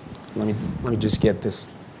thanks. Let me just get this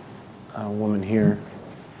woman here.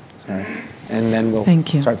 Sorry. And then we'll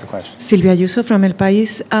start the question. Silvia Ayuso from El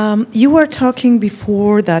País. You were talking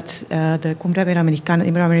before that the Cumbre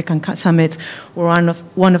Ibero-American summits were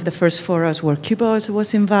one of the first forums where Cuba also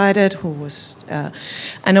was invited,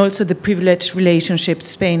 and also the privileged relationship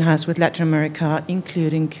Spain has with Latin America,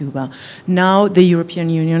 including Cuba. Now the European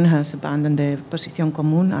Union has abandoned the Posición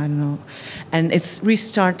Común, I don't know, and it's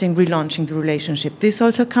relaunching the relationship. This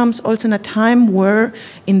also comes in a time where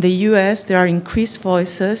in the US there are increased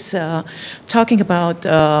voices talking about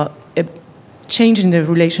changing the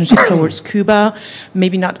relationship towards Cuba,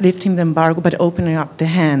 maybe not lifting the embargo, but opening up the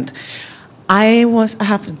hand. I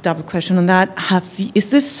have a double question on that. Is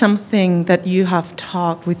this something that you have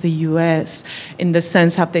talked with the U.S. in the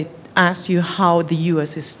sense, have they asked you how the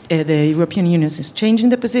European Union is changing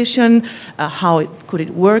the position? Could it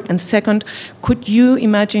work? And second, could you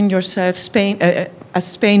imagine yourself, Spain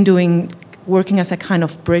working as a kind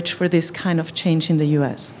of bridge for this kind of change in the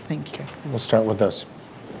U.S.? Thank you. Okay. We'll start with those.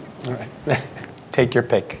 All right. Take your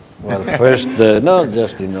pick. Well, first, the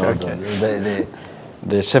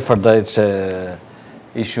Sephardites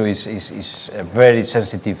issue is a very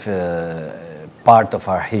sensitive part of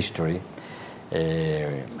our history.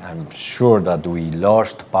 I'm sure that we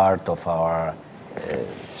lost part of our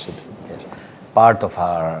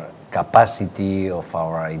capacity, of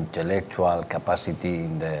our intellectual capacity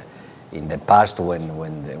in the past when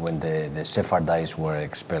the Sephardites were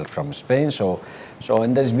expelled from Spain.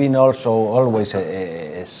 And there's been also always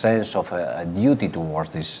a sense of a duty towards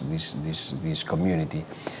this community.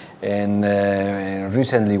 And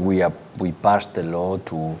recently we passed a law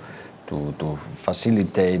to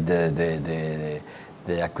facilitate the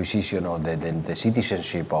acquisition of the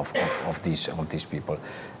citizenship of these people.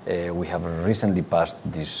 We have recently passed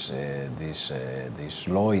this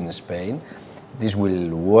law in Spain. This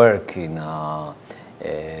will work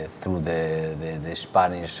through the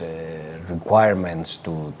Spanish requirements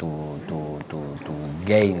to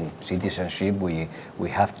gain citizenship. We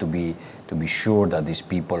have to be sure that these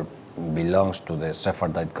people belongs to the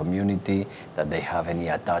Sephardite community, that they have any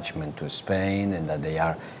attachment to Spain, and that they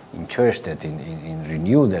are interested in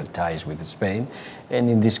renew their ties with Spain. And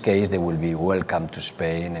in this case, they will be welcome to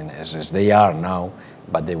Spain, and as they are now,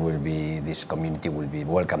 but this community will be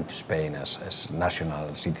welcome to Spain as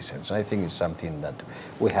national citizens. I think it's something that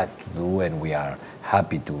we had to do, and we are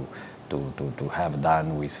happy to have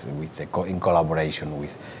done in collaboration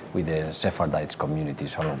with the Sephardites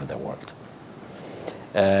communities all over the world.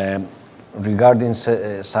 Regarding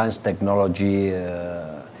science technology,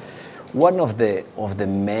 one of the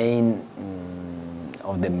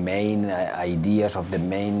main ideas, of the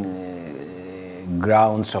main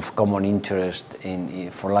grounds of common interest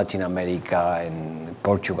for Latin America and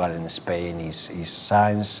Portugal and Spain is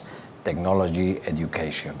science, technology,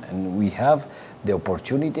 education. And we have the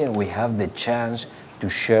opportunity and we have the chance to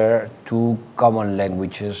share two common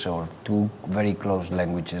languages, or two very close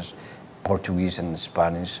languages, Portuguese and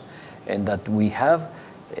Spanish, and that we have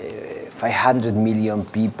 500 million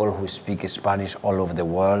people who speak Spanish all over the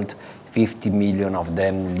world, 50 million of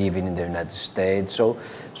them living in the United States. So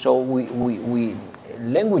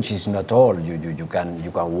language is not all. You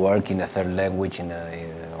can work in a third language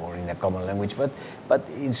or in a common language, but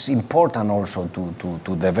it's important also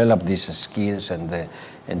to develop these skills and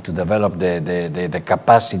to develop the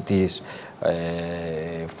capacities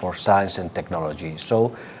for science and technology.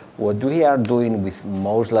 So what we are doing with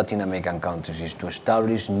most Latin American countries is to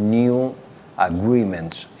establish new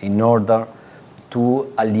agreements in order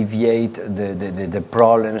to alleviate the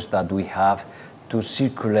problems that we have to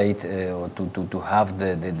circulate or to have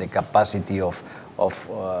the capacity of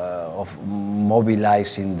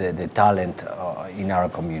mobilizing the talent in our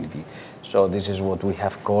community. So this is what we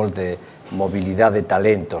have called the movilidad de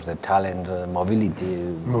talentos, the talent mobility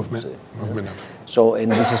movement. So,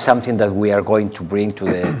 and this is something that we are going to bring to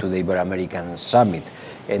the Ibero-American Summit,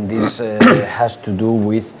 and this has to do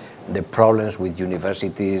with the problems with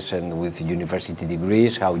universities and with university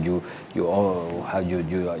degrees, how you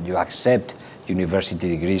accept university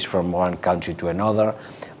degrees from one country to another,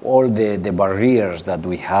 all the barriers that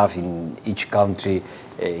we have in each country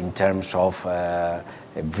in terms of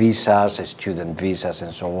visas, student visas,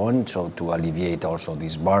 and so on, so to alleviate also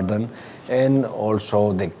this burden, and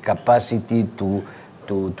also the capacity to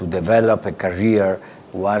develop a career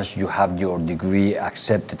once you have your degree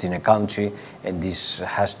accepted in a country, and this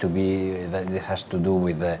has to do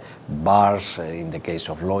with the bars in the case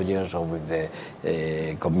of lawyers, or with the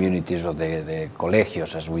communities or the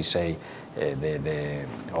colegios, as we say,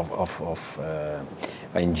 of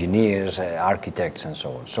engineers, architects, and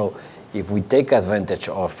so on. So if we take advantage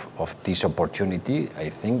of this opportunity, I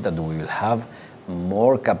think that we will have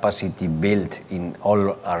more capacity built in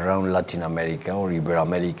all around Latin America or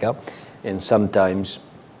Ibero-America, and sometimes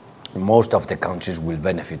most of the countries will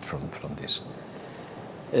benefit from this.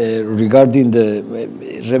 Regarding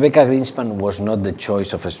Rebecca Greenspan was not the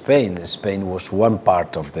choice of Spain. Spain was one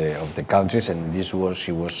part of the countries, and she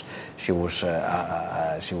was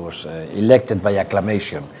elected by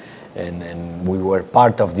acclamation, and we were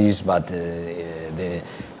part of this. But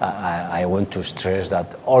I want to stress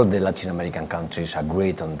that all the Latin American countries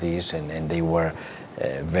agreed on this, and they were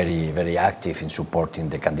very, very active in supporting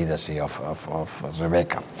the candidacy of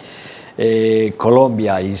Rebecca.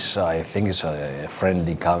 Colombia is, I think, is a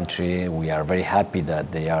friendly country. We are very happy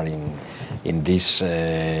that they are in this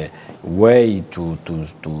way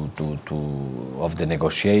of the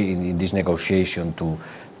negotiation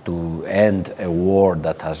to end a war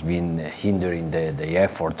that has been hindering the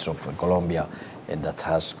efforts of Colombia, and that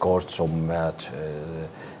has caused so much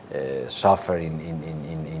suffering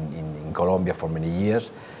in Colombia for many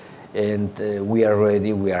years. And we are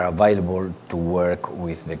ready, we are available to work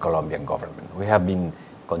with the Colombian government. We have been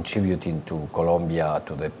contributing to Colombia,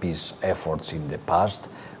 to the peace efforts in the past.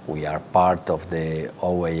 We are part of the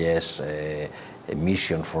OAS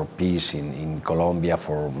mission for peace in Colombia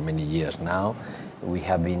for many years now. We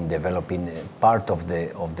have been developing part of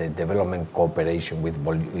the development cooperation with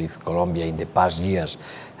Colombia in the past years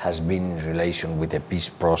has been in relation with the peace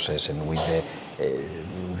process and with the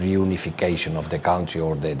reunification of the country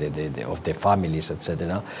or of the families,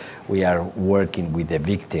 etc. We are working with the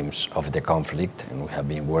victims of the conflict, and we have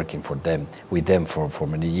been working with them for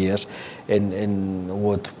many years. And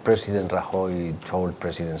what President Rajoy told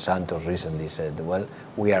President Santos recently said, well,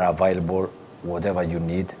 we are available, whatever you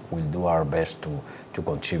need, we'll do our best to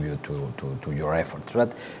contribute to your efforts.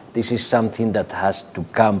 But this is something that has to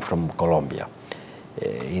come from Colombia.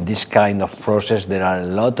 In this kind of process, there are a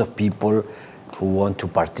lot of people who want to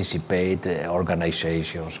participate,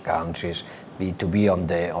 organizations, countries, to be on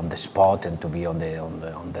the spot and to be on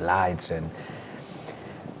the lights.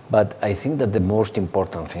 But I think that the most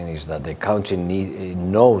important thing is that the country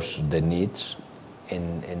knows the needs,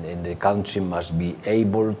 and the country must be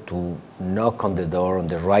able to knock on the door, on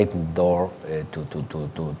the right door,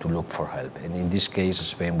 to look for help. And in this case,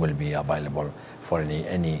 Spain will be available for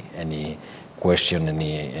any question,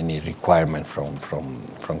 any requirement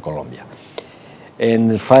from Colombia.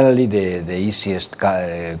 And finally, the easiest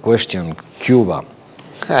question, Cuba.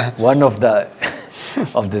 One of the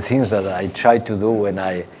things that I try to do when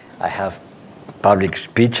I have public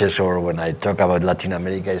speeches or when I talk about Latin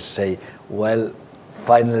America is say, well,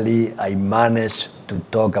 finally I managed to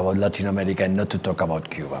talk about Latin America and not to talk about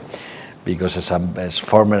Cuba. Because as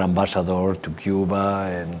former ambassador to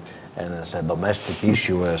Cuba and as a domestic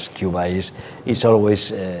issue as Cuba is, it's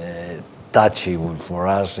always touchy for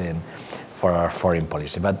us and for our foreign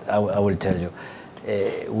policy. But I will tell you,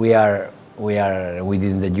 we are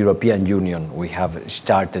within the European Union, we have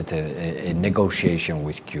started a negotiation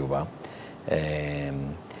with Cuba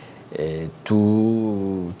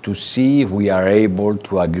to see if we are able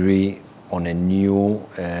to agree on a new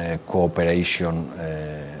cooperation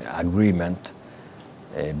agreement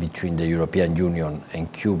between the European Union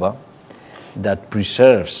and Cuba that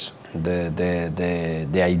preserves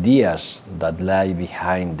the ideas that lie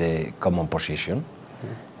behind the common position.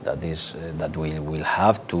 That is, that we will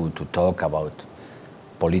have to talk about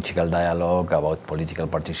political dialogue, about political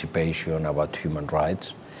participation, about human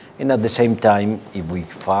rights. And at the same time, if we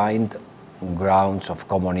find grounds of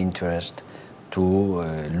common interest to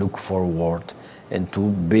look forward and to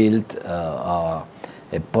build a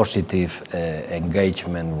positive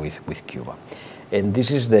engagement with Cuba. And this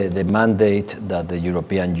is the mandate that the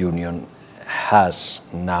European Union has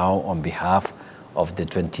now on behalf of the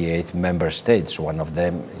 28 member states. One of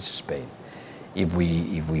them is Spain. If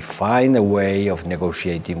we find a way of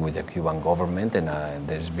negotiating with the Cuban government, and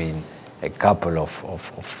there's been a couple of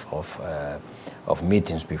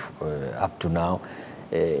meetings up to now,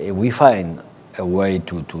 if we find a way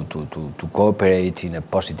to cooperate in a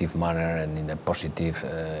positive manner and in a positive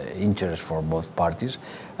interest for both parties,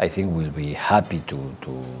 I think we'll be happy to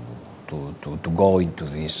go into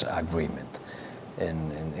this agreement.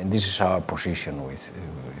 And this is our position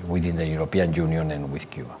within the European Union and with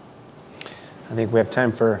Cuba. I think we have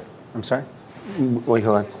time for, I'm sorry? Wait,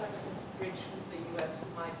 hold on.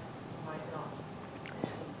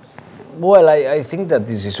 Well, I think that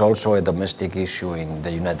this is also a domestic issue in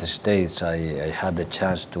the United States. I had the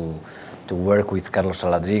chance to work with Carlos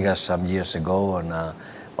Saladrigas some years ago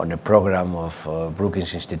on a program of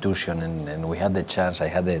Brookings Institution, and we had the chance, I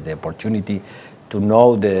had the opportunity to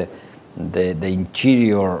know the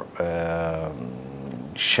interior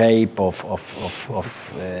shape of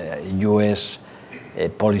U.S.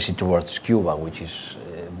 Policy towards Cuba, which is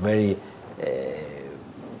very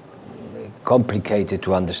complicated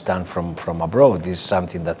to understand from abroad. This is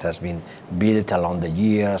something that has been built along the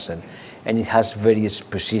years, and it has very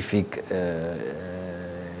specific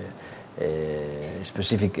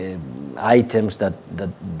items that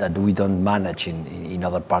we don't manage in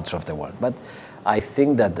other parts of the world. But I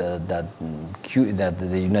think that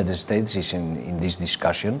the United States is in this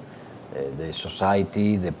discussion, the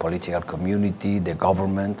society, the political community, the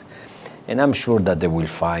government, and I'm sure that they will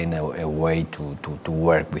find a way to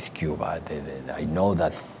work with Cuba. I know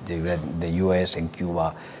that the U.S. and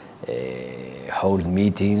Cuba hold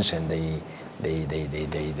meetings, and they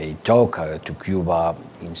talk to Cuba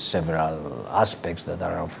in several aspects that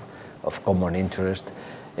are of common interest,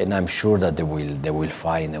 and I'm sure that they will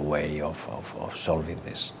find a way of solving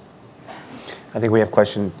this. I think we have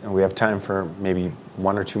time for maybe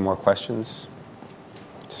one or two more questions.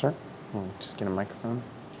 Sir, we'll just get a microphone.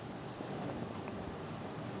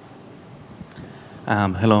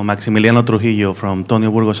 Hello, Maximiliano Trujillo from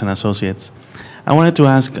Tonio Burgos and Associates. I wanted to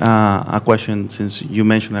ask a question, since you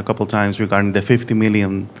mentioned a couple times regarding the 50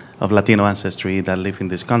 million of Latino ancestry that live in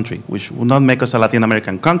this country, which would not make us a Latin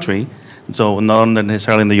American country, so not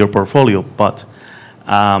necessarily in your portfolio, but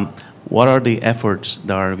what are the efforts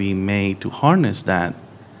that are being made to harness that,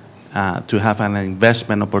 to have an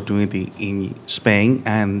investment opportunity in Spain,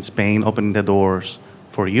 and Spain opening the doors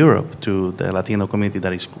for Europe to the Latino community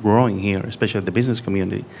that is growing here, especially the business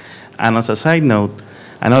community? And as a side note,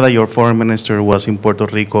 I know that your foreign minister was in Puerto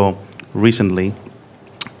Rico recently,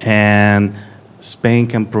 and Spain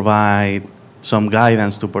can provide some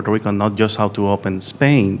guidance to Puerto Rico, not just how to open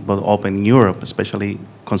Spain, but open Europe, especially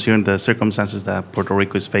considering the circumstances that Puerto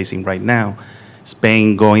Rico is facing right now.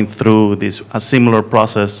 Spain going through a similar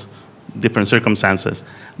process, different circumstances,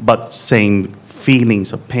 but same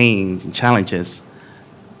feelings of pain and challenges.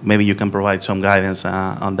 Maybe you can provide some guidance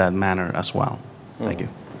on that manner as well. Thank you.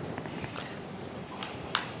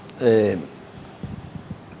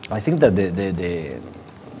 I think that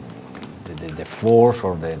the force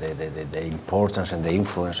or the importance and the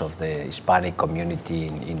influence of the Hispanic community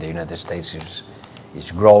in the United States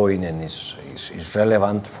is growing and is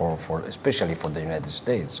relevant especially for the United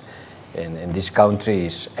States. And this country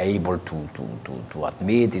is able to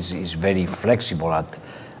admit, is very flexible at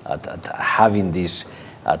having this,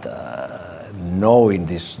 at knowing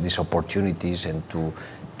these opportunities, and to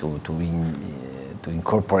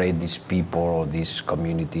incorporate these people or these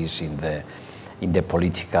communities in the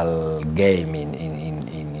political game in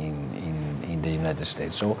the United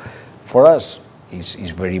States. So for us,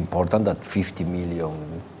 it's very important that 50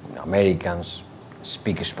 million Americans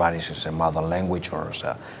speak Spanish as a mother language or as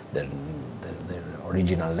their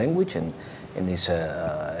original language, and it's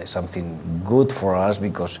something good for us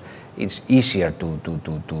because it's easier to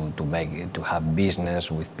have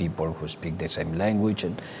business with people who speak the same language,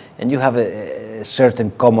 and you have a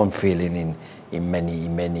certain common feeling in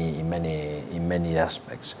many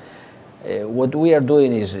aspects. What we are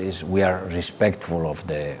doing is we are respectful of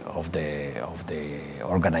the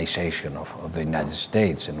organization of the United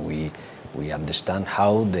States, and we understand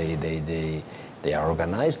how they are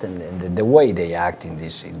organized and the way they act in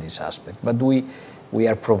this aspect. But we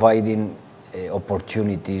are providing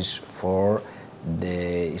opportunities for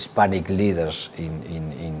the Hispanic leaders in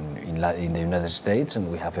the United States, and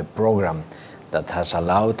we have a program that has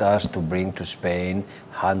allowed us to bring to Spain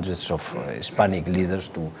hundreds of Hispanic leaders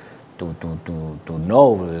to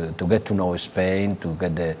get to know Spain,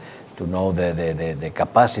 to know the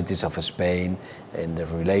capacities of Spain and the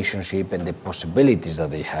relationship and the possibilities that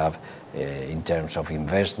they have in terms of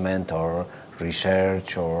investment or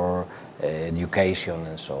research or education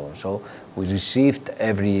and so on. So we received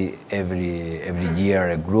every year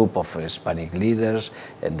a group of Hispanic leaders,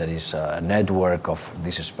 and there is a network of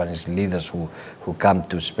these Spanish leaders who come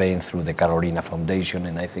to Spain through the Carolina Foundation,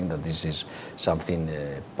 and I think that this is something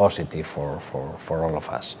positive for all of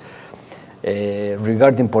us.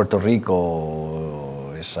 Regarding Puerto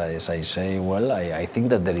Rico, as I say, well, I think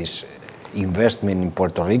that there is investment in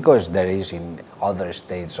Puerto Rico as there is in other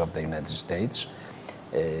states of the United States,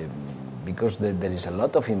 because there is a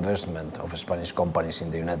lot of investment of Spanish companies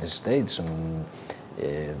in the United States, and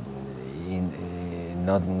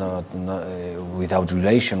not without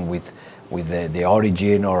relation with the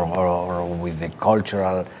origin or with the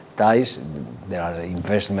cultural ties. There are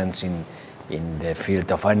investments in the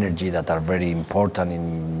field of energy that are very important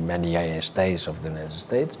in many states of the United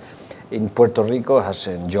States. In Puerto Rico has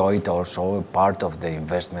enjoyed also part of the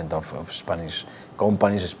investment of Spanish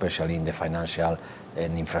companies, especially in the financial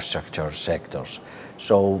and infrastructure sectors.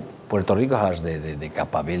 So Puerto Rico has the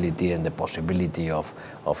capability and the possibility of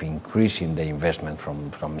increasing the investment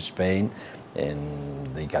from Spain,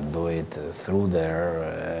 and they can do it through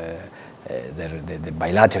the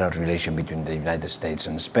bilateral relation between the United States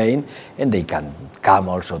and Spain, and they can come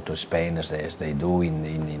also to Spain as they do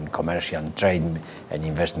in commercial and trade and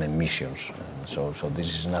investment missions. So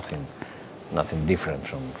this is nothing different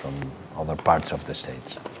from other parts of the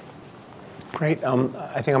States. Great.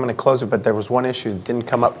 I think I'm going to close it, but there was one issue that didn't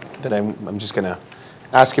come up that I'm just going to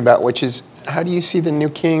ask you about, which is, how do you see the new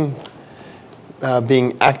king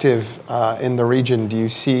being active in the region? Do you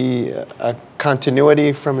see a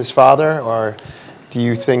continuity from his father, or do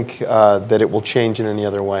you think that it will change in any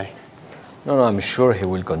other way? No, I'm sure he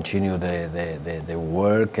will continue the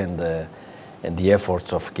work and the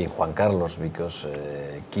efforts of King Juan Carlos, because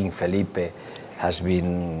King Felipe has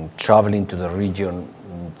been traveling to the region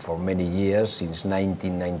for many years. Since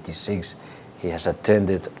 1996, he has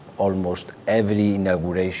attended almost every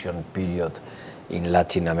inauguration period in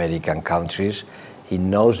Latin American countries. He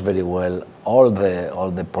knows very well all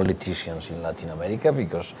the politicians in Latin America,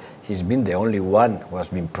 because he's been the only one who has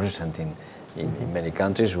been present in many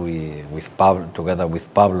countries. Together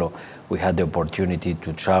with Pablo, we had the opportunity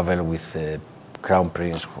to travel with Crown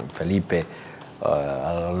Prince Felipe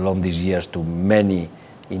along these years to many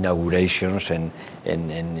inaugurations, and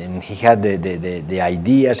he had the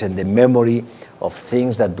ideas and the memory of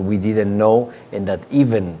things that we didn't know, and that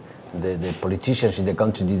even the politicians in the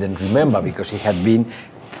country didn't remember, because he had been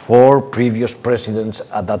 4 previous presidents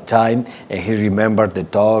at that time, and he remembered the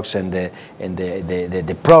talks and the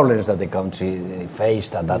problems that the country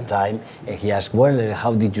faced at that time. And he asked, well,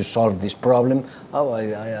 how did you solve this problem? Oh,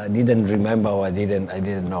 I didn't remember, or I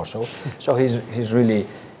didn't know. So he's really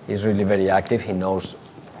very active. He knows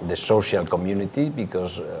the social community,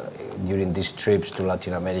 because during these trips to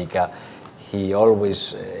Latin America, he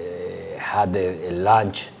always had a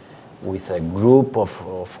lunch with a group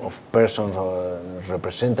of persons,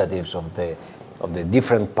 representatives of the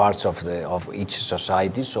different parts of each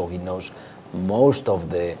society. So he knows most of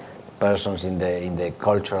the persons in the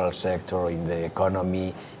cultural sector, in the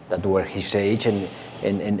economy, that were his age,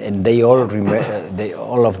 and they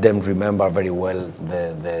all of them remember very well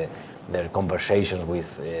their conversations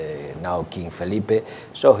with now King Felipe.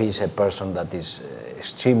 So he's a person that is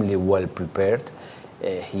extremely well prepared.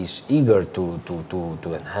 He's eager to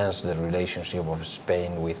enhance the relationship of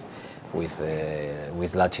Spain with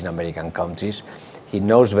Latin American countries. He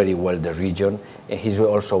knows very well the region, and he's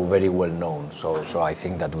also very well known. So I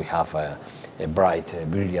think that we have a bright,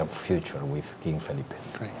 brilliant future with King Felipe.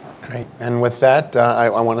 Great. And with that, I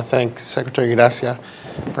want to thank Secretary Gracia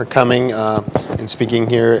for coming and speaking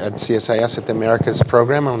here at CSIS at the Americas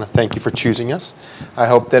program. I want to thank you for choosing us. I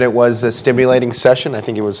hope that it was a stimulating session. I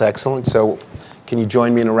think it was excellent. So can you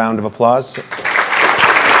join me in a round of applause?